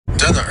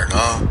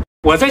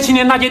我在青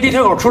年大街地铁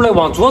口出来，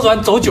往左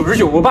转走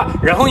99步半，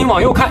然后你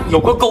往右看有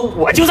个沟，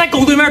我就在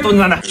沟对面蹲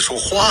着呢。你说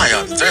话呀？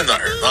你在哪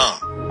儿呢？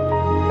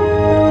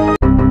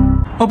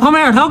我旁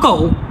边有条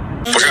狗。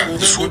不是，你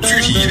说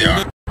具体一点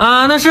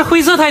啊，那是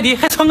灰色泰迪，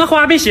还穿个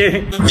花背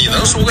心。你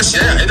能说个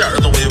显眼一点的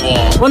东西不？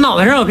我脑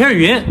袋上有片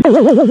云。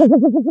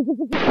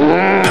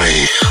哎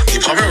呀，你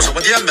旁边有什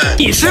么店呗？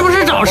你是不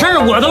是找事儿？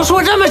我都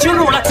说这么清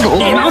楚了，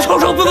你能抽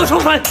不能抽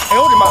分？哎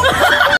呦我的妈！